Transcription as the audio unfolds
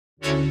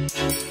Okay,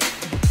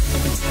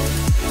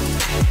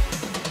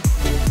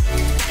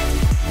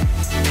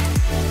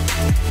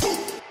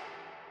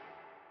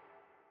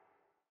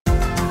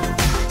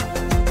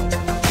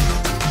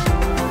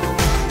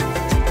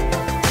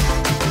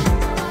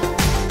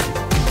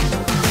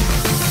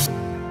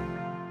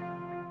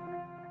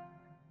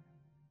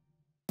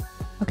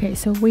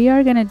 so we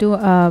are gonna do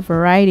a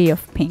variety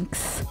of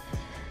pinks,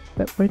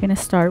 but we're gonna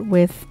start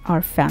with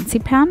our fancy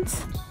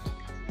pants.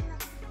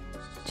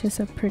 Just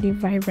a pretty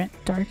vibrant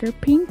darker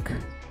pink.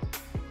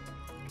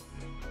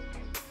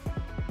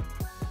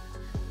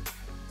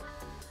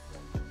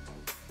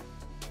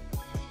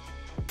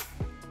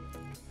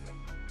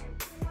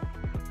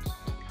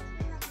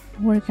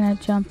 We're gonna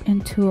jump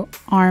into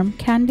arm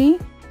candy.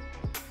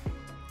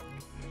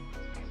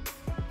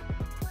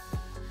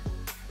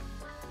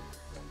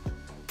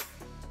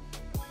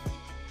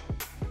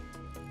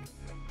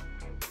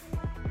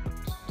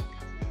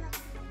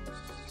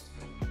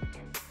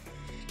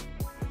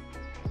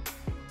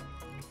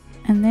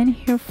 And then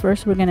here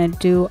first we're gonna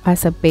do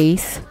as a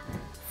base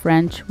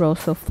French rose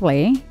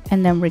souffle,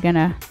 and then we're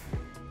gonna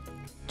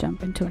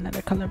jump into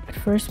another color, but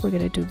first we're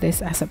gonna do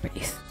this as a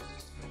base.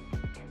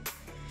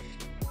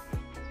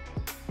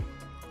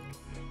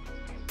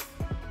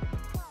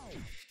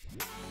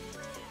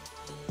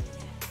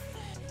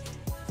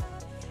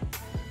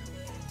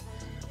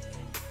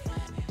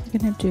 We're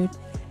gonna do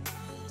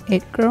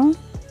It Girl.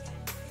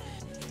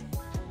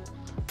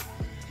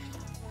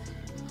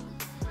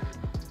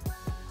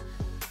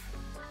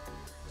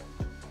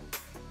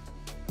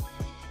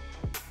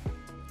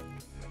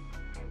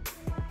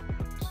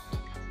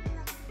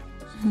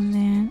 And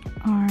then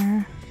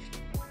our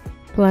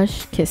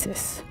blush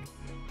kisses.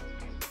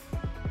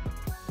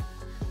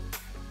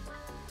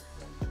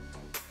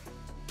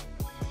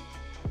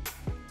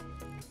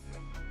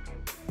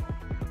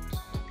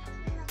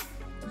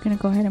 We're gonna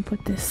go ahead and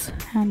put this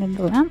hand in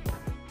the lamp.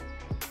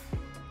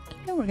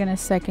 Okay, we're gonna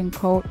second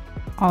coat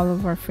all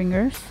of our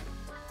fingers.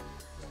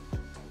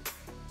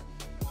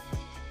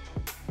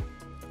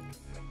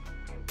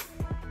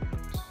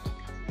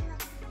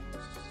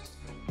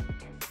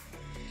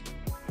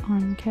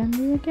 Arm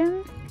candy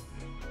again.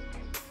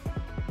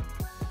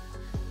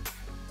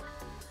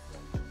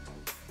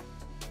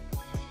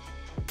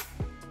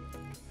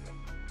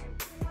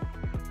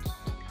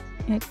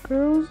 It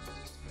Girl.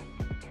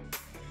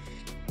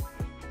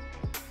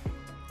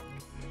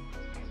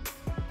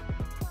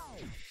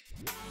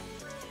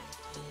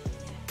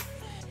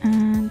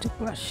 And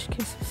blush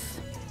kisses.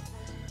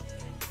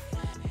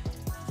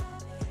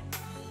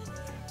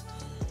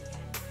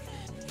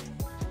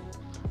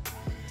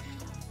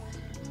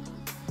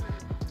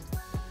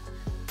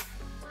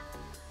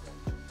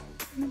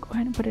 I'm gonna go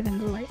ahead and put it in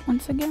the light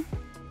once again.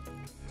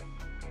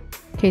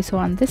 Okay, so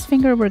on this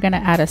finger we're gonna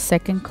add a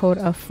second coat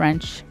of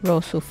French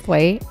rose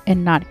souffle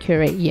and not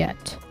curate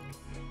yet.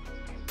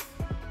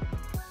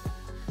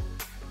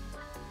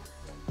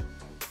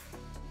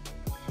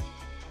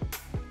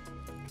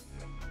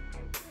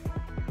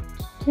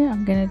 Okay,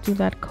 I'm gonna do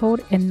that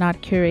coat and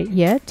not curate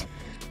yet.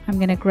 I'm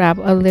gonna grab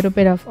a little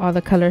bit of all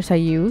the colors I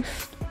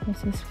used.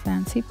 This is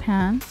Fancy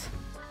Pants,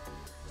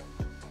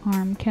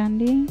 Arm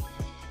Candy,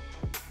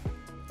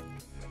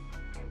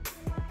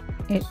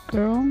 It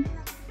Girl,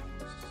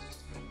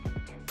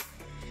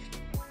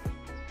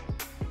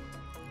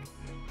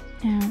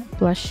 and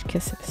Blush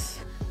Kisses.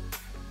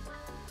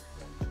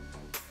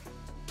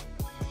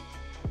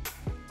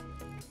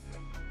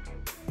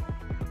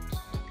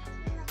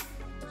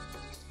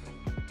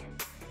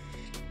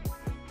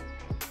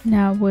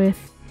 Now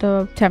with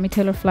the Tammy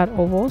Taylor flat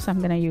ovals, I'm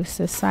gonna use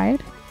this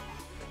side.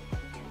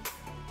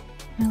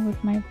 And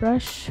with my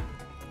brush,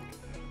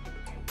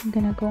 I'm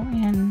gonna go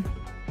in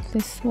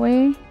this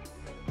way.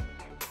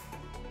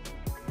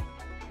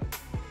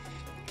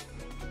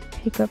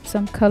 Pick up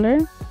some color.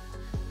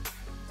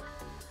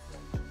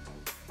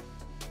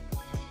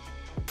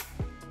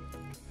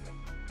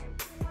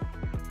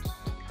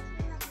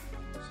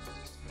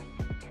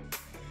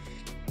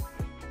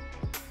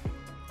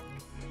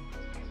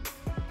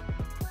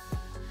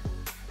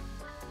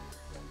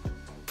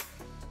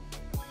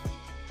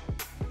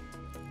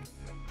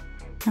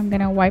 I'm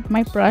gonna wipe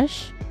my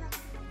brush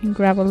and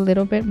grab a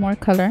little bit more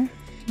color.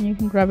 And you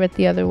can grab it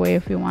the other way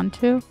if you want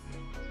to. You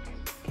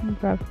can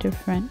grab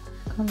different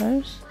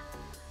colors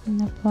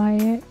and apply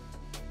it.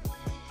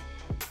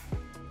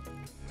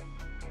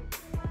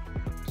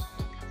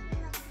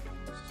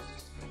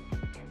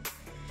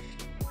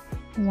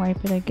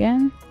 Wipe it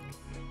again.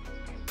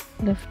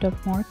 Lift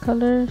up more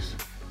colors.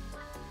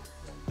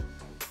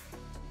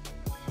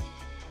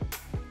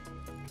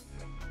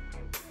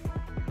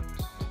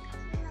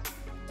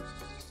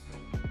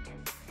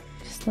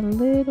 Just a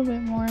little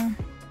bit more.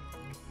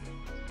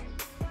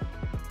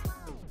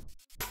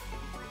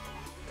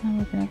 Now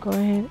we're gonna go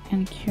ahead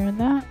and cure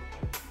that.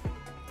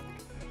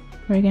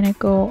 We're gonna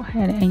go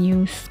ahead and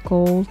use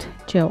gold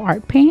gel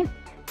art paint.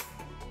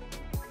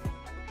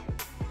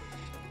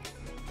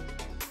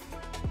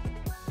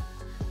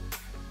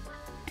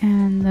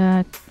 And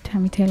the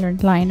Tammy Taylor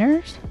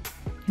liners.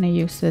 I'm gonna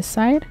use this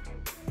side.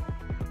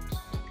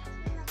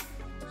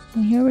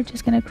 And here we're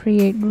just going to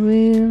create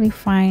really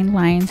fine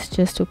lines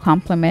just to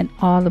complement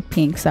all the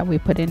pinks that we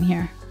put in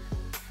here.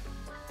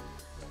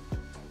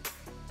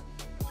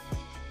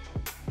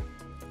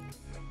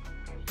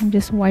 I'm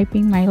just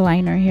wiping my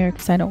liner here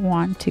because I don't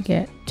want to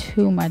get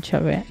too much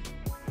of it.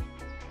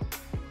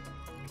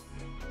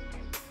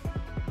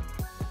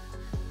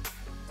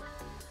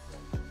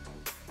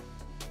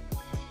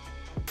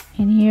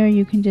 And here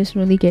you can just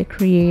really get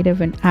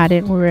creative and add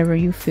it wherever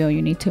you feel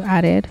you need to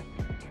add it.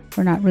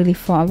 We're not really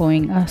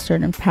following a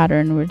certain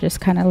pattern. We're just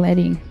kind of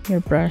letting your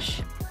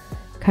brush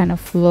kind of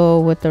flow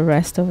with the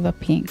rest of the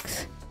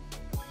pinks.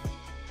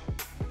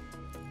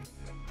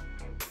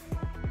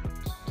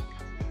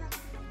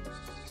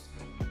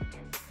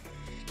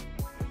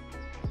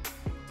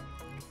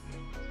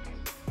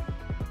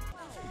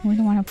 We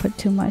don't want to put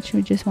too much.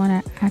 We just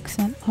want to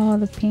accent all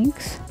the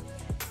pinks.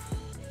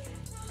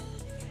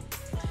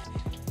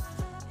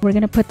 We're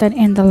going to put that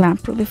in the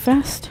lamp really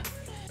fast.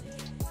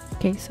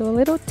 Okay, so a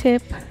little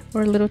tip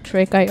or a little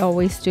trick I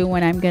always do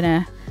when I'm going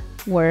to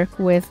work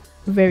with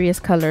various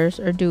colors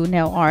or do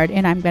nail art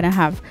and I'm going to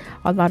have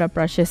a lot of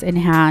brushes in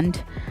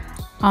hand.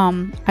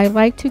 I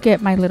like to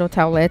get my little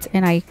towelettes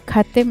and I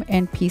cut them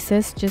in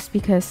pieces just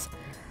because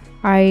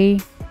I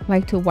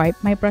like to wipe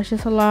my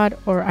brushes a lot,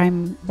 or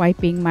I'm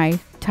wiping my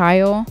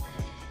tile.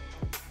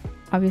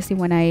 Obviously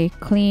when I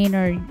clean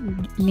or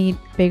need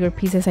bigger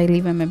pieces, I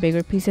leave them in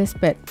bigger pieces,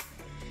 but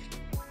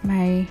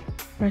my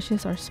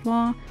brushes are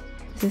small.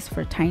 This is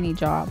for tiny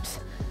jobs,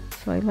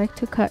 so I like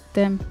to cut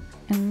them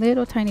in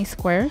little tiny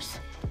squares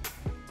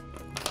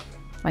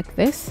like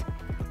this,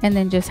 and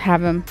then just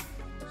have them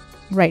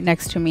right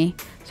next to me.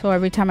 So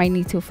every time I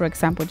need to, for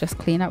example, just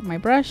clean up my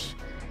brush,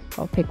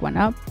 I'll pick one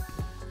up.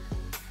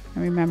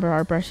 And remember,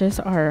 our brushes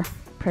are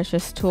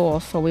precious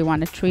tools, so we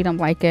want to treat them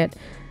like it.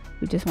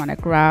 We just want to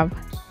grab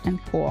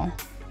and pull.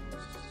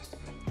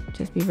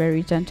 Just be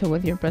very gentle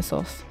with your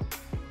bristles.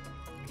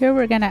 Here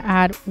we're going to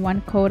add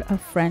 1 coat of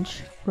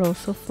French rose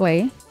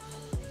souffle,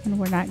 and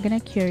we're not going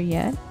to cure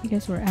yet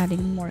because we're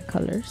adding more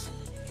colors.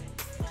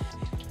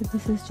 But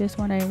this is just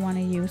what I want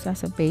to use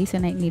as a base,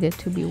 and I need it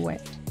to be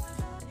wet.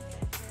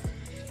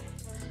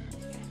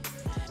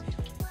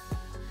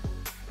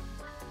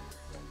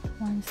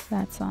 Once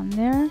that's on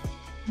there,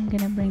 I'm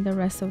going to bring the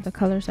rest of the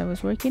colors I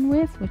was working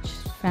with, which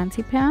is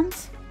Fancy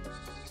Pants.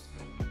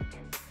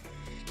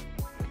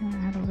 Gonna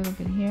add a little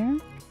bit here.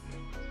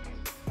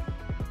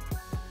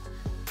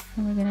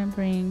 And we're going to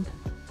bring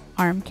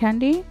Arm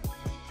Candy.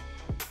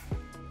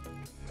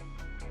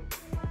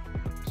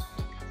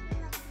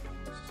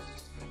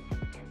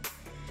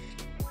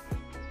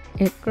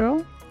 It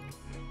Girl.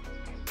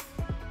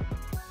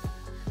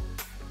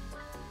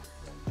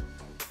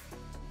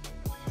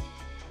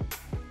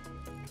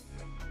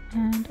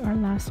 And our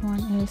last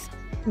one is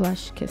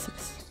Blush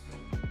Kisses.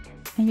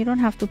 And you don't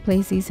have to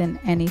place these in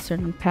any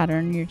certain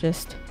pattern. You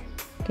just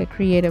get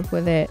creative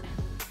with it.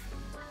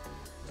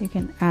 You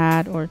can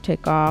add or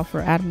take off or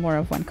add more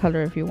of one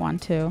color if you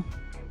want to.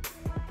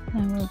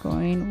 And we're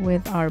going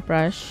with our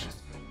brush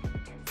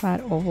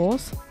flat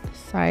ovals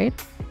side.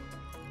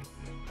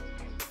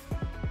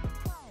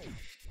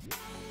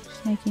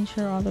 Just making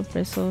sure all the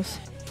bristles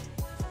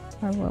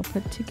are well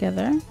put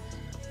together.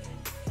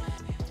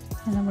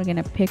 And then we're going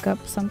to pick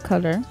up some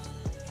color.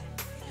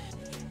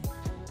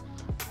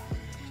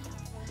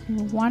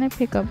 You want to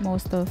pick up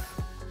most of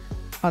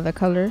all the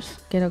colors,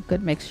 get a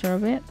good mixture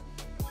of it,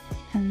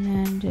 and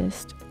then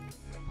just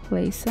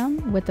place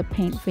them with the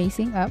paint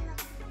facing up,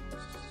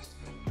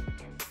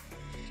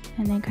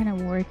 and then kind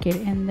of work it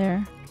in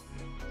there.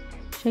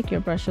 Shake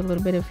your brush a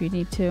little bit if you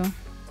need to.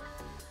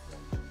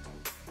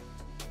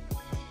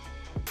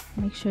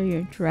 Make sure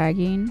you're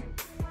dragging.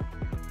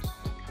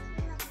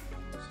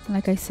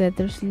 Like I said,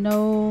 there's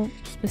no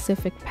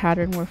specific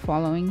pattern we're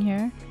following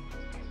here.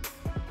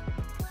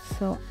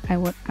 So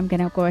I'm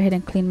gonna go ahead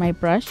and clean my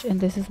brush, and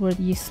this is where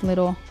these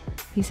little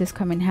pieces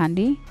come in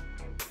handy.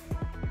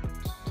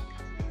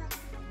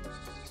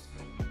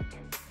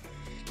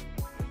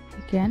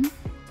 Again,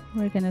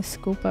 we're gonna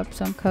scoop up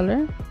some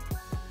color.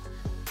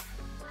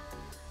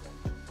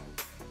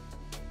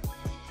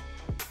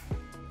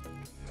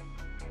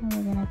 And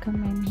we're gonna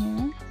come in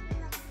here.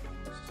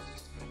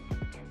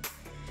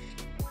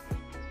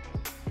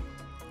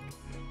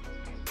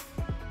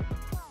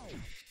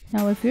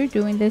 Now if you're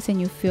doing this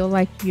and you feel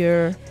like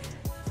your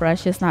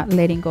brush is not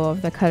letting go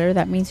of the color,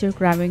 that means you're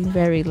grabbing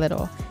very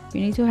little.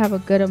 You need to have a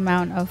good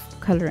amount of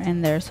color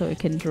in there so it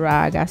can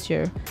drag as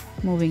you're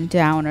moving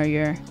down, or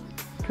you're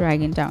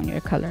dragging down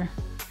your color.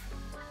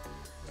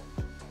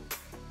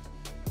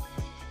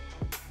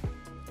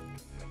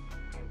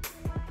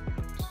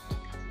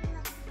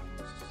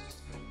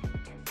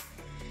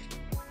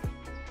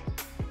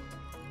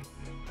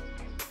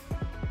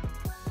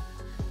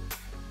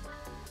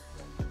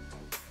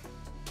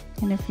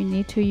 And if you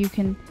need to, you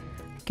can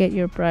get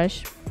your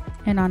brush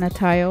and on a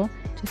tile,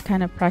 just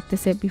kind of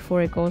practice it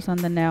before it goes on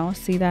the nail.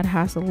 See, that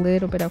has a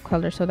little bit of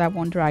color, so that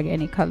won't drag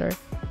any color.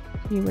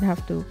 You would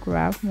have to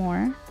grab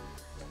more.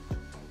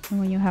 And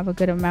when you have a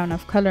good amount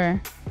of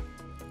color,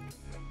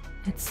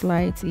 it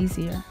slides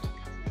easier.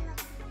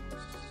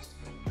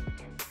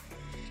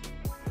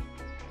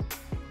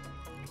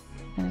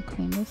 I'm gonna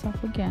clean this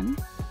off again.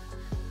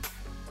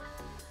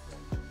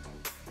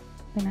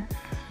 Gonna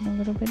add a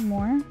little bit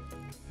more.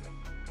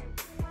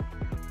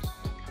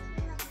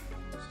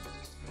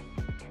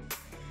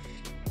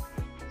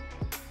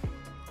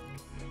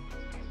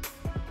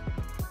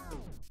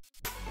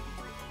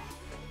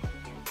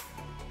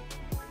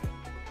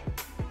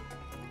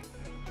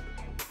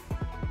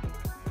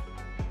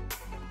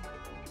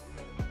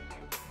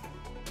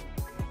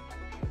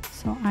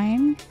 So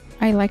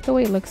I like the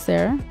way it looks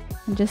there.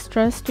 And just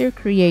trust your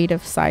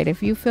creative side.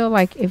 If you feel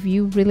like, if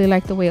you really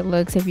like the way it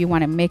looks, if you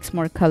want to mix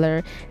more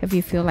color, if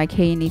you feel like,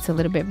 hey, it needs a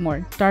little bit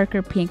more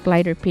darker pink,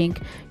 lighter pink,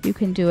 you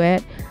can do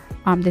it.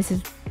 This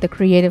is the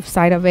creative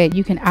side of it.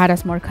 You can add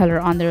as more color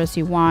on there as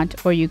you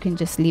want, or you can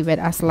just leave it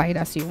as light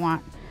as you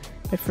want.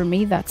 But for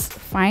me, that's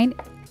fine.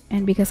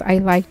 And because I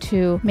like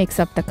to mix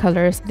up the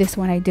colors, this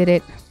one I did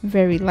it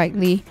very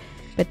lightly,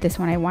 but this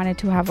one I wanted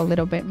to have a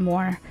little bit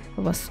more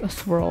of a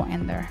swirl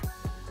in there.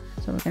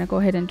 So we're gonna go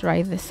ahead and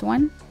dry this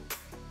one.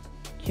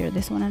 Cure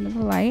this one under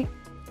the light.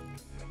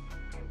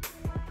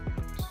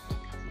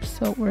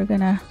 So we're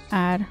gonna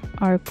add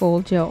our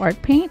gold gel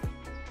art paint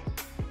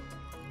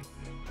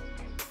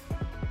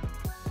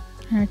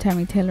and our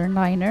Tammy Taylor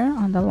liner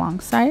on the long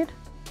side.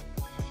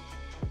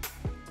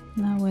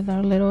 Now with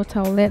our little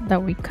towelette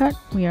that we cut,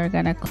 we are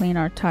gonna clean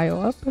our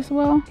tile up as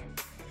well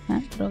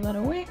and throw that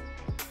away.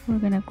 We're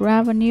gonna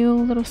grab a new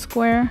little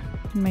square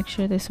and make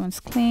sure this one's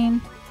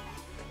clean.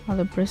 All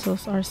the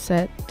bristles are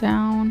set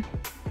down.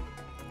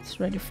 It's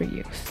ready for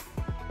use.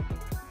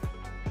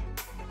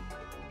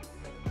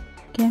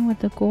 Again, with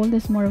the gold,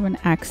 is more of an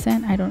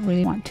accent. I don't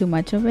really want too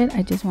much of it.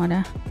 I just want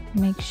to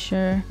make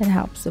sure it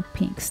helps the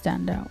pink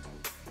stand out.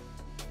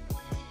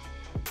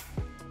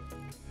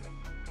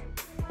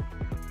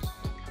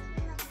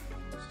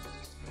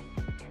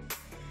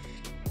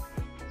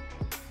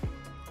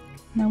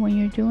 Now when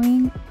you're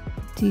doing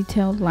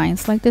detailed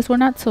lines like this, we're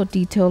not so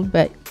detailed,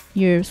 but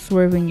you're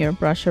swerving your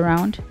brush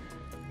around,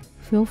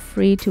 feel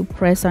free to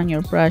press on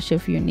your brush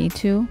if you need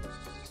to.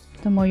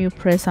 The more you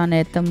press on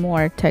it, the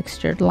more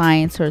textured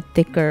lines are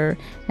thicker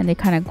and they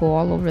kind of go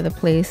all over the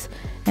place.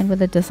 And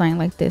with a design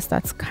like this,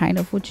 that's kind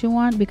of what you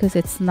want, because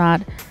it's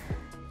not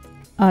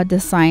a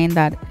design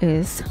that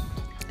is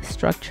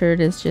structured.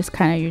 It's just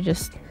kind of, you're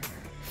just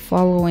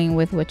following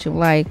with what you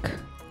like.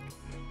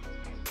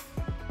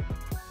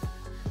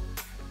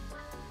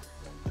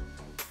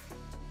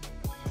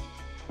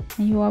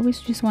 And you always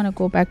just want to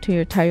go back to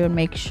your tile and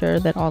make sure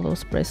that all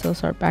those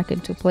bristles are back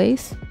into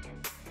place.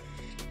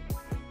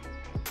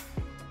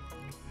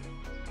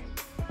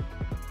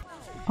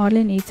 All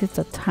it needs is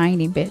a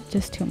tiny bit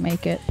just to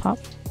make it pop.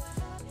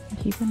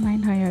 Keep in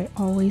mind how I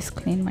always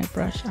clean my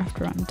brush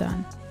after I'm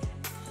done.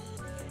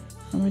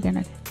 And we're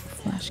gonna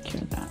flash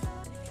cure that.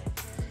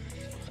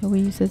 So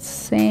we use the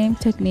same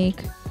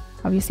technique.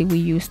 Obviously we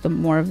use the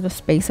more of the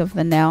space of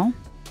the nail.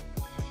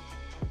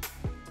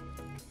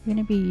 We're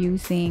gonna be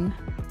using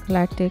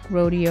Galactic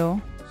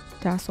Rodeo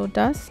Dazzle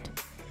Dust.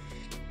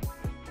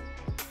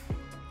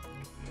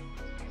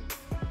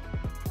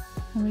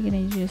 And we're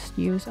gonna just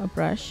use a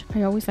brush.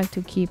 I always like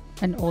to keep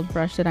an old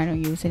brush that I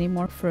don't use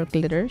anymore for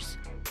glitters.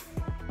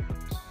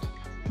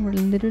 We're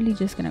literally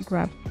just gonna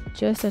grab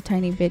just a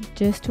tiny bit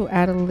just to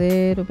add a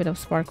little bit of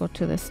sparkle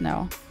to the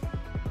snow.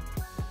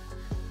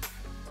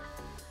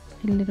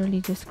 I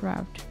literally just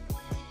grabbed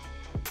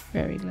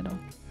very little.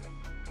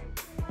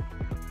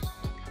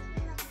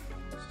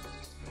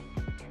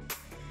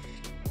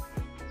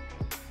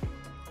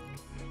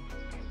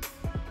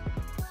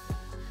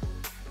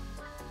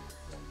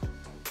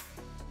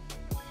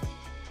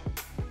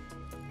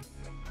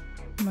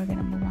 We're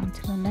gonna move on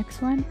to the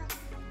next one,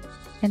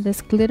 and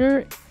this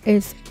glitter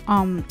is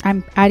I'm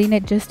adding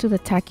it just to the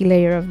tacky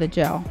layer of the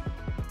gel.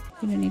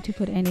 You don't need to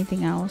put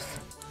anything else,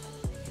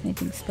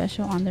 anything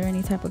special on there,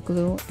 any type of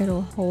glue.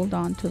 It'll hold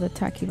on to the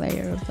tacky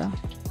layer of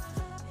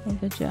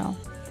the gel.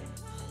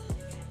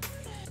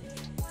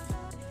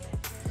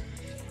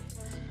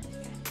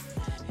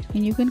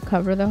 And you can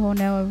cover the whole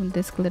nail with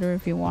this glitter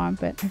if you want,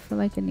 but I feel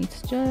like it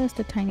needs just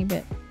a tiny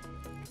bit.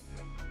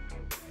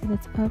 But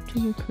it's up to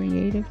your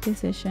creative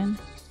decision.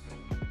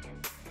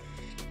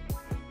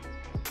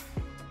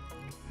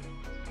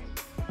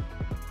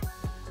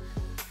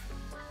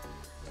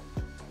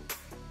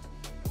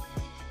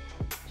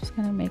 Just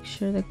gonna make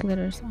sure the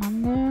glitter's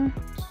on there.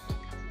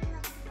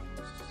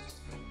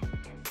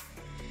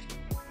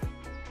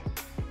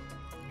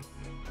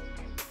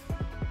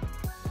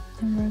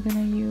 And we're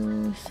gonna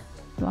use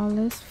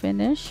Flawless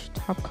Finish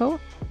top coat.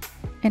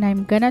 And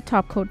I'm gonna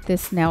top coat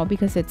this nail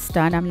because it's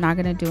done. I'm not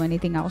gonna do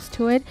anything else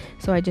to it.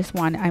 So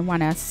I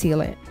wanna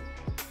seal it.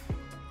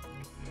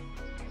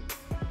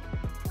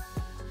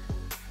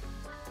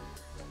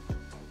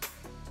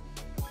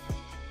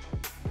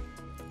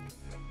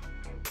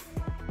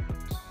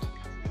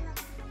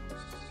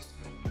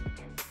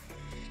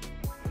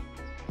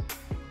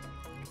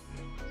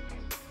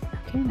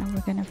 Okay, now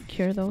we're gonna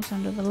cure those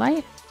under the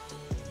light.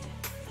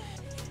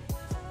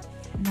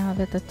 Now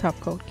that the top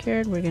coat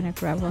cured, we're gonna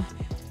grab a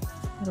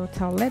little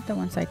towelette, the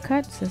ones I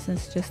cut. Since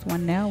it's just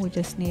one nail, we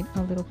just need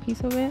a little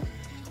piece of it.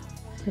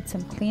 Put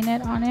some Clean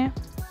It on it.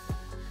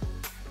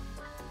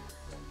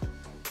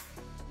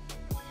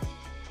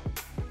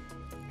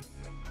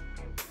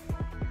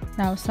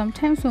 Now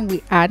sometimes when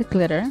we add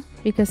glitter,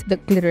 because the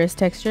glitter is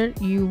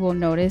textured, you will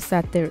notice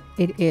that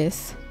it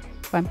is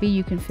bumpy.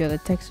 You can feel the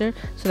texture,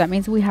 so that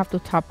means we have to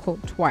top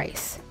coat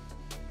twice.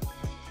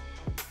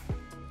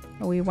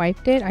 We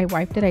wiped it,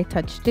 I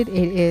touched it, it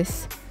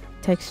is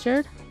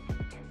textured.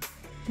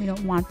 We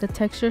don't want the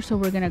texture, so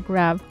we're gonna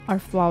grab our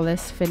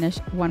Flawless Finish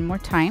one more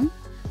time,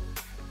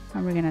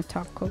 and we're gonna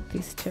top coat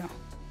these two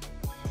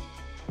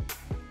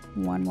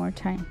one more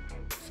time,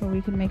 so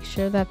we can make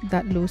sure that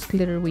that loose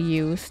glitter we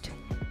used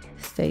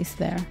stays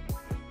there.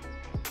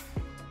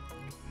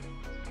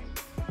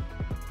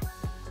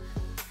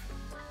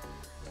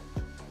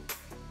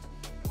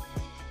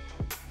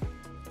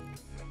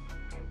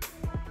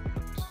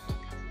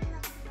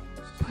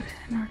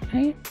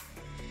 Right.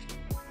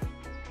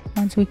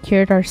 Once we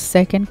cured our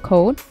second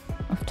coat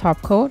of top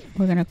coat,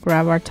 we're gonna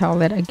grab our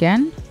towelette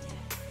again,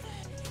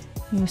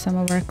 use some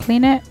of our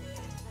Clean It,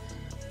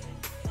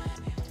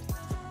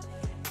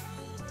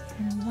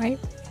 and wipe,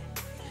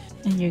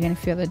 and you're gonna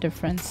feel the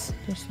difference.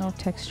 There's no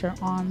texture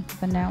on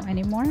the nail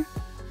anymore.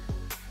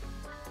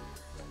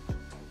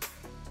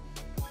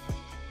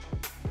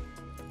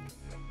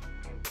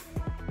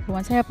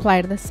 Once I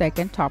applied the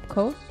second top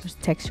coat, there's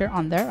texture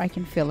on there, I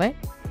can feel it.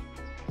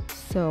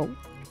 So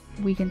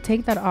we can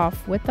take that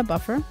off with the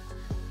buffer,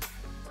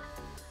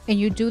 and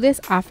you do this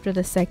after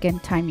the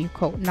second time you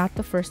coat, not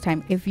the first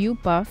time. If you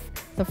buff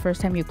the first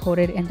time you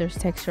coated and there's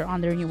texture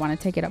on there and you want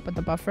to take it up with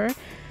the buffer,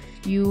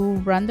 you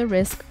run the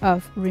risk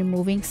of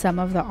removing some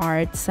of the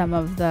art, some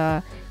of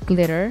the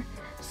glitter.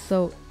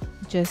 So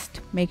just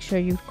make sure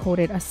you coat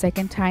it a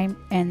second time,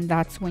 and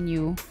that's when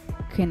you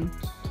can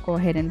go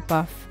ahead and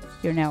buff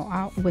your nail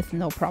out with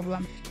no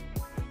problem.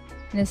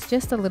 And it's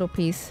just a little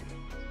piece.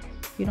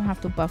 You don't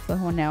have to buff the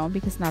whole nail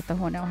because not the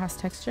whole nail has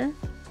texture.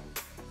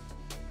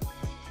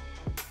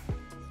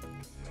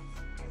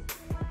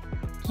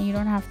 And you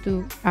don't have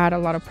to add a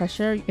lot of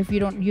pressure. If you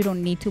don't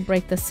need to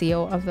break the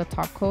seal of the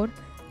top coat.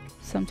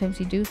 Sometimes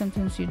you do,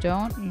 sometimes you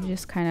don't. You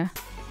just kind of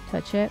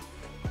touch it.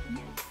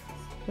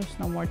 There's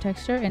no more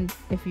texture, and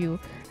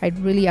I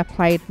really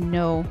applied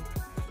no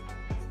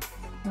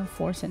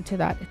force into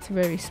that. It's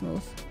very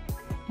smooth.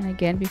 And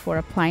again, before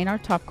applying our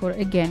top coat,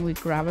 again we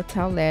grab a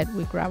towelette,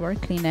 we grab our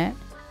Clean It.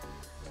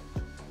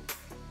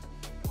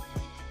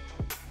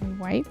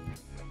 Wipe,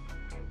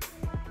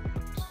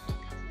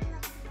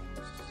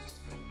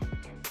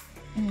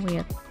 and we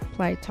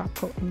apply top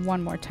coat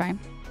one more time.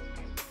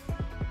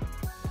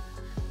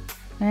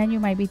 And you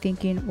might be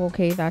thinking,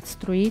 okay, that's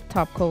 3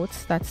 top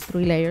coats, that's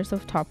 3 layers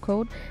of top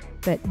coat.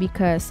 But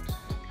because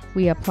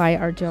we apply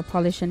our gel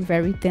polish in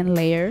very thin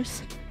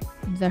layers,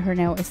 her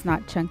nail is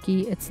not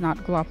chunky, it's not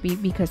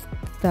gloppy, because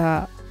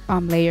the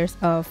layers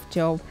of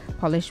gel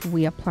polish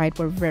we applied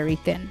were very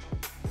thin.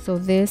 So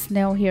this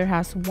nail here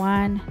has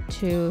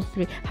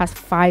has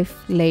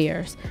 5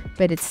 layers,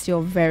 but it's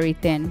still very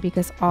thin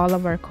because all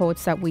of our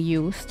coats that we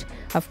used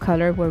of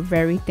color were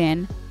very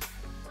thin,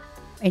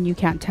 and you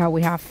can't tell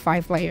we have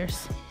 5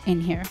 layers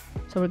in here.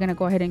 So we're gonna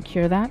go ahead and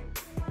cure that.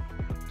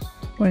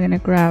 We're gonna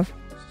grab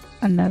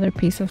another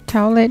piece of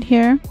towelette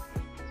here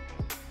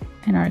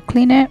and our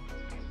Clean It.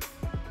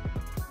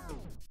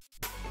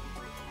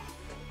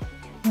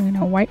 We're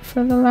gonna wipe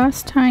for the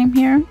last time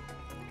here.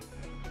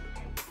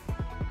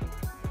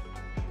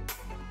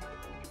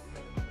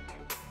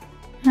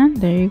 And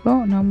there you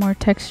go, no more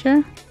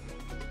texture.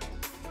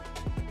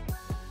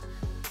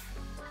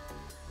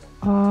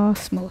 All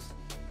smooth.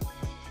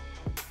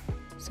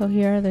 So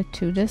here are the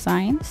 2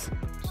 designs.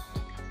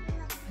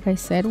 Like I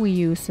said, we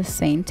use the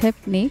same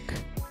technique,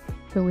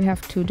 but we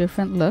have 2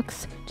 different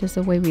looks, just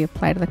the way we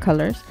applied the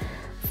colors.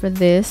 For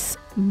this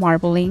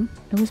marbling,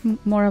 it was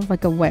more of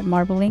like a wet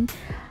marbling.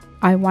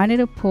 I wanted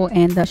to pull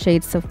in the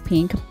shades of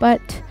pink,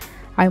 but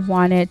I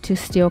wanted to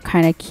still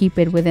kind of keep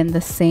it within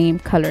the same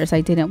colors.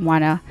 I didn't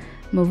want to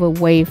move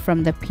away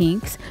from the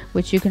pinks,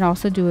 which you can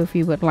also do if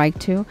you would like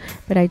to,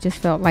 but I just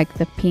felt like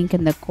the pink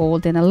and the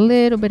gold and a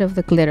little bit of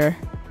the glitter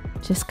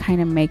just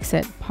kind of makes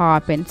it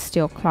pop and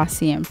still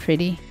classy and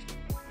pretty.